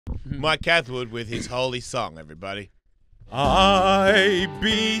Mike Cathwood with his holy song, everybody. I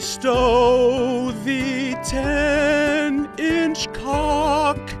bestow thee 10-inch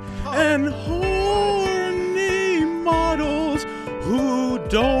cock and horny models who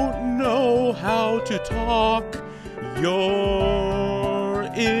don't know how to talk. You're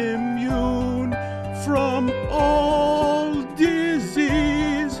immune from all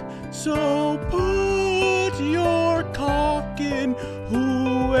disease, so put your cock in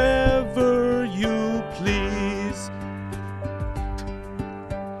whoever you please.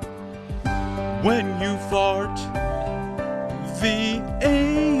 When you fart, the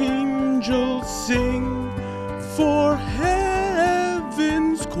angels sing, for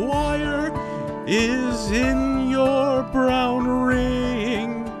heaven's choir is in your brown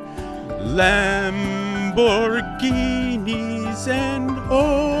ring. Lamborghinis and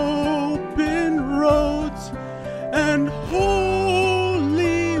open roads and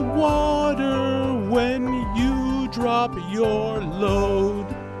holy water when you drop your load.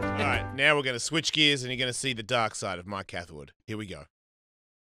 All right, now we're going to switch gears and you're going to see the dark side of Mike Cathwood. Here we go.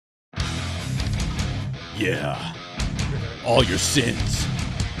 Yeah, all your sins,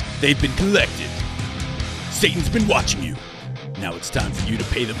 they've been collected. Satan's been watching you. Now it's time for you to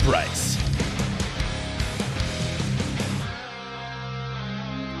pay the price.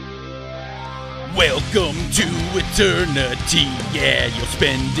 Welcome to eternity. Yeah, you'll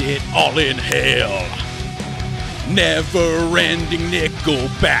spend it all in hell. Never-ending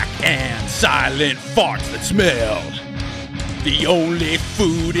Nickelback and silent farts that smell. The only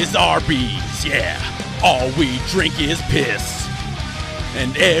food is Arby's, yeah. All we drink is piss.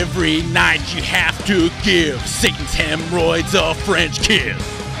 And every night you have to give Satan's hemorrhoids a French kiss.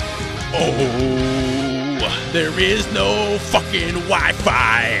 Oh, there is no fucking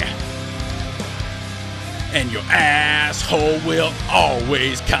Wi-Fi. And your asshole will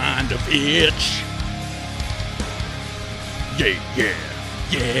always kind of itch. Yeah, yeah,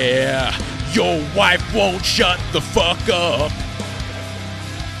 yeah. Your wife won't shut the fuck up.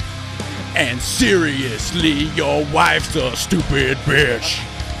 And seriously, your wife's a stupid bitch.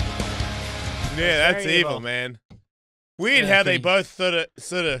 Yeah, that's evil, man. Weird how they both sort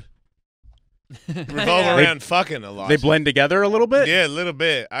of revolve around fucking a lot. They blend together a little bit? Yeah, a little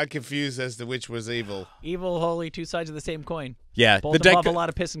bit. I'm confused as to which was evil. Evil, holy, two sides of the same coin. Yeah. Both involve a lot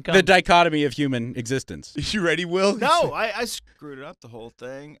of piss and cum. The dichotomy of human existence. You ready, Will? No, I screwed up the whole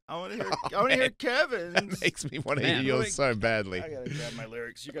thing. I want to hear Kevin's. That makes me want to hear yours so badly. I gotta grab my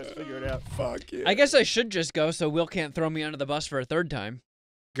lyrics. You guys figure it out. Fuck yeah. I guess I should just go so Will can't throw me under the bus for a third time.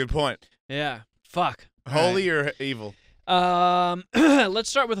 Good point. Yeah. Fuck. Holy or evil? Let's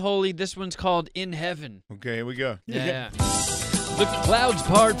start with holy. This one's called In Heaven. Okay, here we go. Yeah. The clouds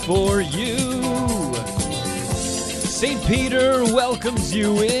part for you. St. Peter welcomes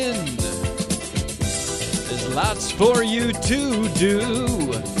you in. There's lots for you to do.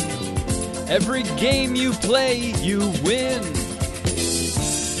 Every game you play, you win.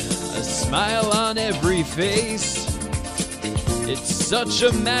 A smile on every face. It's such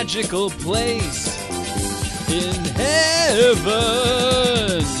a magical place. In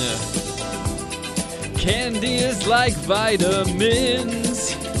heaven, candy is like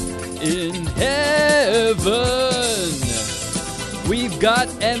vitamins. In heaven, we've got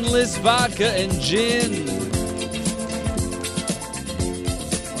endless vodka and gin.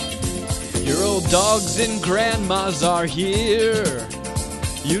 Your old dogs and grandmas are here.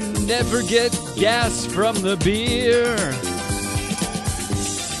 You never get gas from the beer.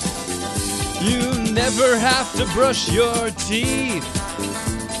 You never have to brush your teeth.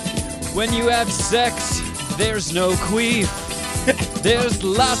 When you have sex, there's no queef. There's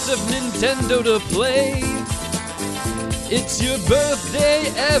lots of Nintendo to play. It's your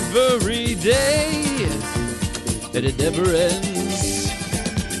birthday every day, and it never ends.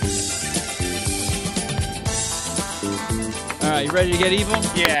 All right, you ready to get evil?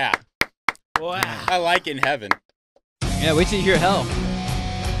 Yeah. Wow. I like In Heaven. Yeah, wait till you hear hell.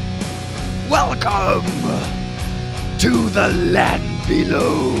 Welcome to the land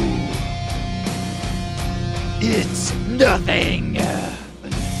below. It's nothing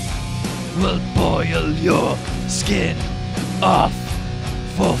will boil your skin off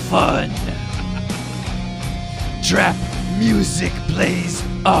for fun. Trap music plays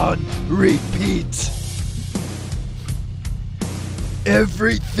on repeat.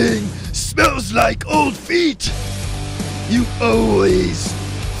 Everything smells like old feet. You always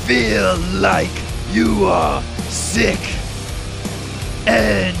feel like you are sick,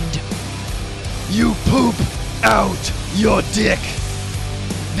 and you poop out your dick.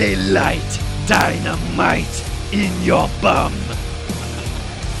 They light dynamite in your bum.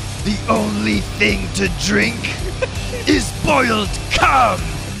 The only thing to drink is boiled cum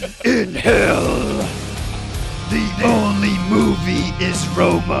in hell. The only movie is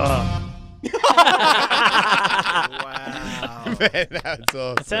Roma. Wow. Man, that's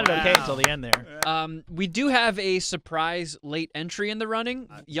awesome. It sounded okay until the end there. We do have a surprise late entry in the running.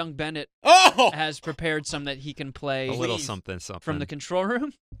 Young Bennett has prepared some that he can play A little something. from the control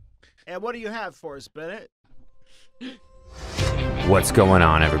room. And what do you have for us, Bennett? What's going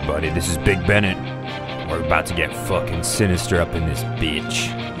on, everybody? This is Big Bennett. We're about to get fucking sinister up in this bitch.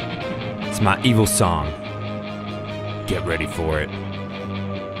 It's my evil song. Get ready for it.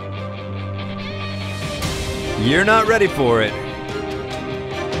 You're not ready for it,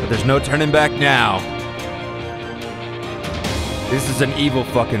 but there's no turning back now. This is an evil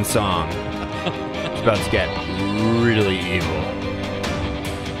fucking song. It's about to get really evil.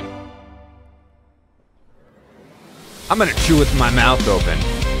 I'm gonna chew with my mouth open.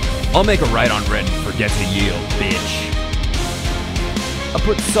 I'll make a right on red and forget to yield, bitch. I'll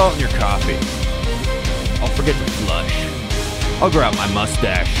put salt in your coffee. I'll forget to flush. I'll grow out my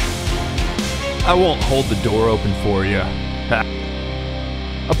mustache. I won't hold the door open for you.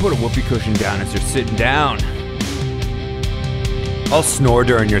 I'll put a whoopee cushion down as you're sitting down. I'll snore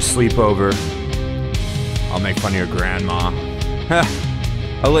during your sleepover. I'll make fun of your grandma.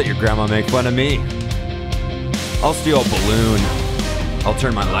 I'll let your grandma make fun of me. I'll steal a balloon. I'll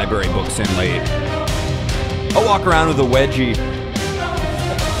turn my library books in late. I'll walk around with a wedgie.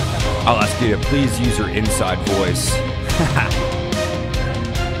 I'll ask you to please use your inside voice.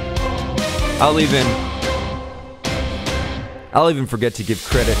 I'll even forget to give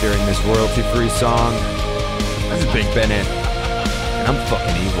credit during this royalty-free song. This is Big Bennett, and I'm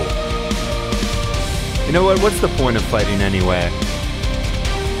fucking evil. You know what? What's the point of fighting anyway?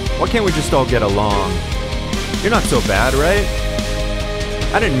 Why can't we just all get along? You're not so bad, right?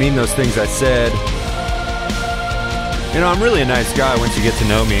 I didn't mean those things I said. You know, I'm really a nice guy once you get to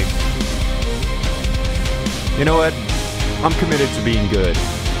know me. You know what? I'm committed to being good.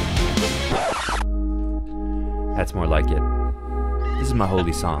 That's more like it. This is my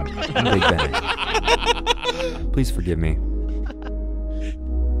holy song. I'm Big Bennett. Please forgive me.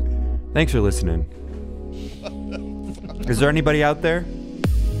 Thanks for listening. Is there anybody out there?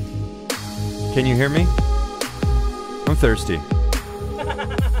 Can you hear me? I'm thirsty.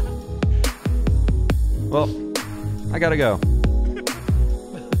 Well, I gotta go.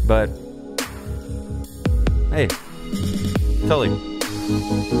 But, hey, Tully,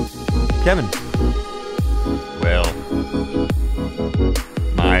 Kevin, Will,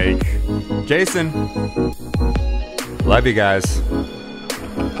 Mike, Jason, love you guys.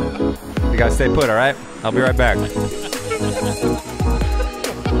 You guys stay put, all right? I'll be right back.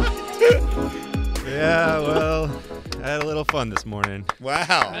 Yeah, well, I had a little fun this morning.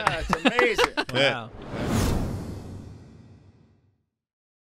 Wow. That's amazing. Yeah. Wow.